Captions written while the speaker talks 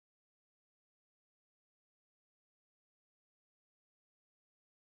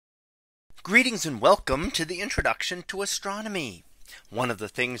Greetings and welcome to the introduction to astronomy. One of the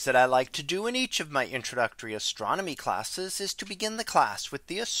things that I like to do in each of my introductory astronomy classes is to begin the class with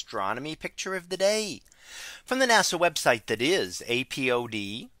the astronomy picture of the day from the NASA website, that is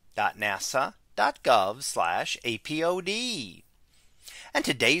apod.nasa.gov/apod. And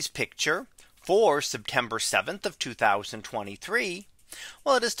today's picture for September 7th of 2023.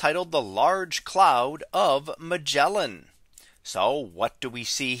 Well, it is titled the Large Cloud of Magellan. So what do we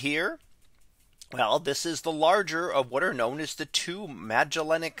see here? Well, this is the larger of what are known as the two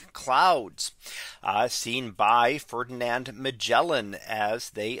Magellanic Clouds, seen by Ferdinand Magellan as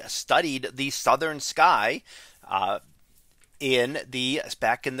they studied the southern sky back in the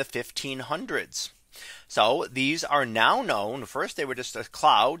 1500s. So these are now known. First, they were just a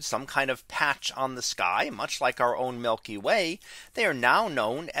cloud, some kind of patch on the sky, much like our own Milky Way. They are now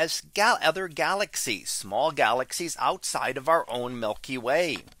known as other galaxies, small galaxies outside of our own Milky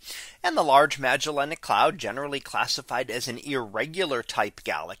Way. And the Large Magellanic Cloud, generally classified as an irregular type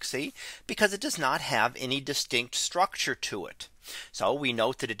galaxy, because it does not have any distinct structure to it. So we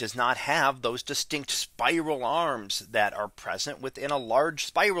note that it does not have those distinct spiral arms that are present within a large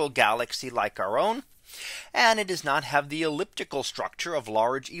spiral galaxy like our own. And it does not have the elliptical structure of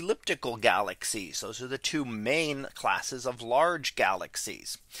large elliptical galaxies. Those are the two main classes of large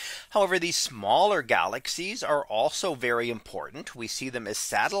galaxies. However, these smaller galaxies are also very important. We see them as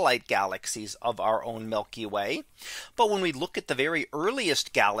satellite galaxies of our own Milky Way. But when we look at the very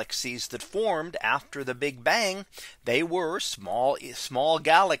earliest galaxies that formed after the Big Bang, they were small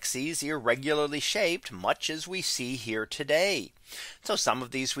galaxies, irregularly shaped, much as we see here today. So some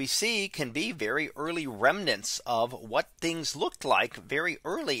of these we see can be very early remnants of what things looked like very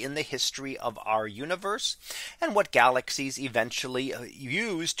early in the history of our universe, and what galaxies eventually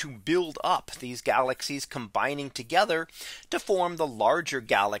used to build up these galaxies, combining together to form the larger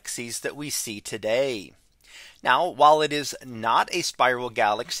galaxies that we see today. Now, while it is not a spiral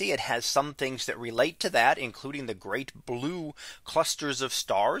galaxy, it has some things that relate to that, including the great blue clusters of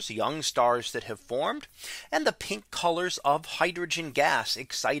stars, young stars that have formed, and the pink colors of hydrogen gas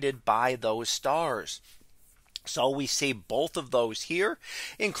excited by those stars. So we see both of those here,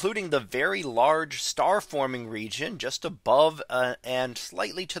 including the very large star forming region just above and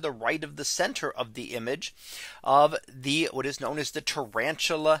slightly to the right of the center of the image of what is known as the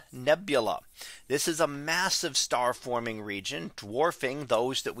Tarantula Nebula. This is a massive star forming region, dwarfing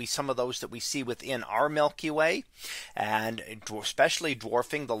some of those that we see within our Milky Way, and especially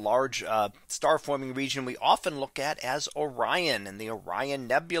dwarfing the large star forming region we often look at as Orion, and the Orion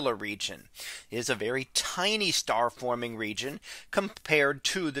Nebula region is a very tiny star forming region compared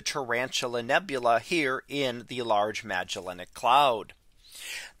to the Tarantula Nebula here in the Large Magellanic Cloud.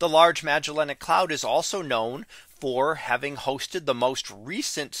 The Large Magellanic Cloud is also known for having hosted the most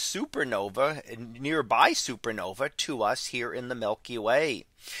recent supernova, nearby supernova to us here in the Milky Way.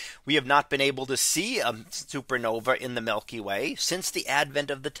 We have not been able to see a supernova in the Milky Way since the advent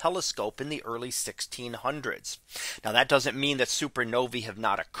of the telescope in the early 1600s. Now, that doesn't mean that supernovae have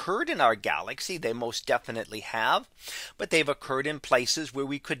not occurred in our galaxy. They most definitely have, but they've occurred in places where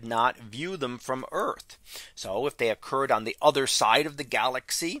we could not view them from Earth. So if they occurred on the other side of the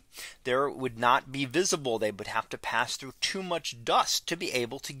galaxy, they would not be visible. They would have to pass through too much dust to be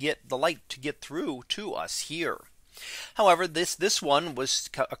able to get the light to get through to us here. However, this one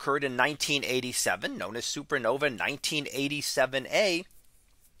occurred in 1987, known as supernova 1987A.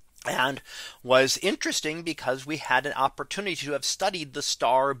 And was interesting because we had an opportunity to have studied the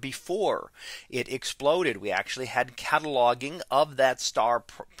star before it exploded. We actually had cataloging of that star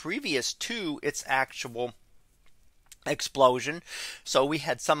previous to its actual explosion. So we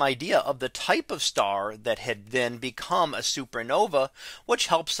had some idea of the type of star that had then become a supernova, which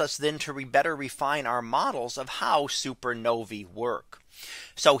helps us then to better refine our models of how supernovae work.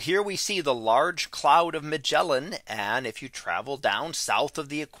 So here we see the Large Cloud of Magellan, and if you travel down south of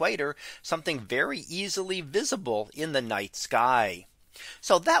the equator, something very easily visible in the night sky.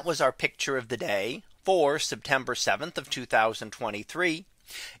 So that was our picture of the day for September 7th of 2023.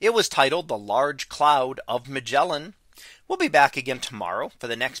 It was titled the Large Cloud of Magellan. We'll be back again tomorrow for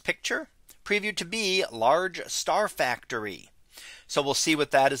the next picture, previewed to be Large Star Factory. So we'll see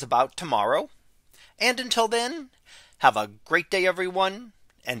what that is about tomorrow. And until then, have a great day, everyone,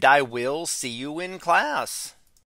 and I will see you in class.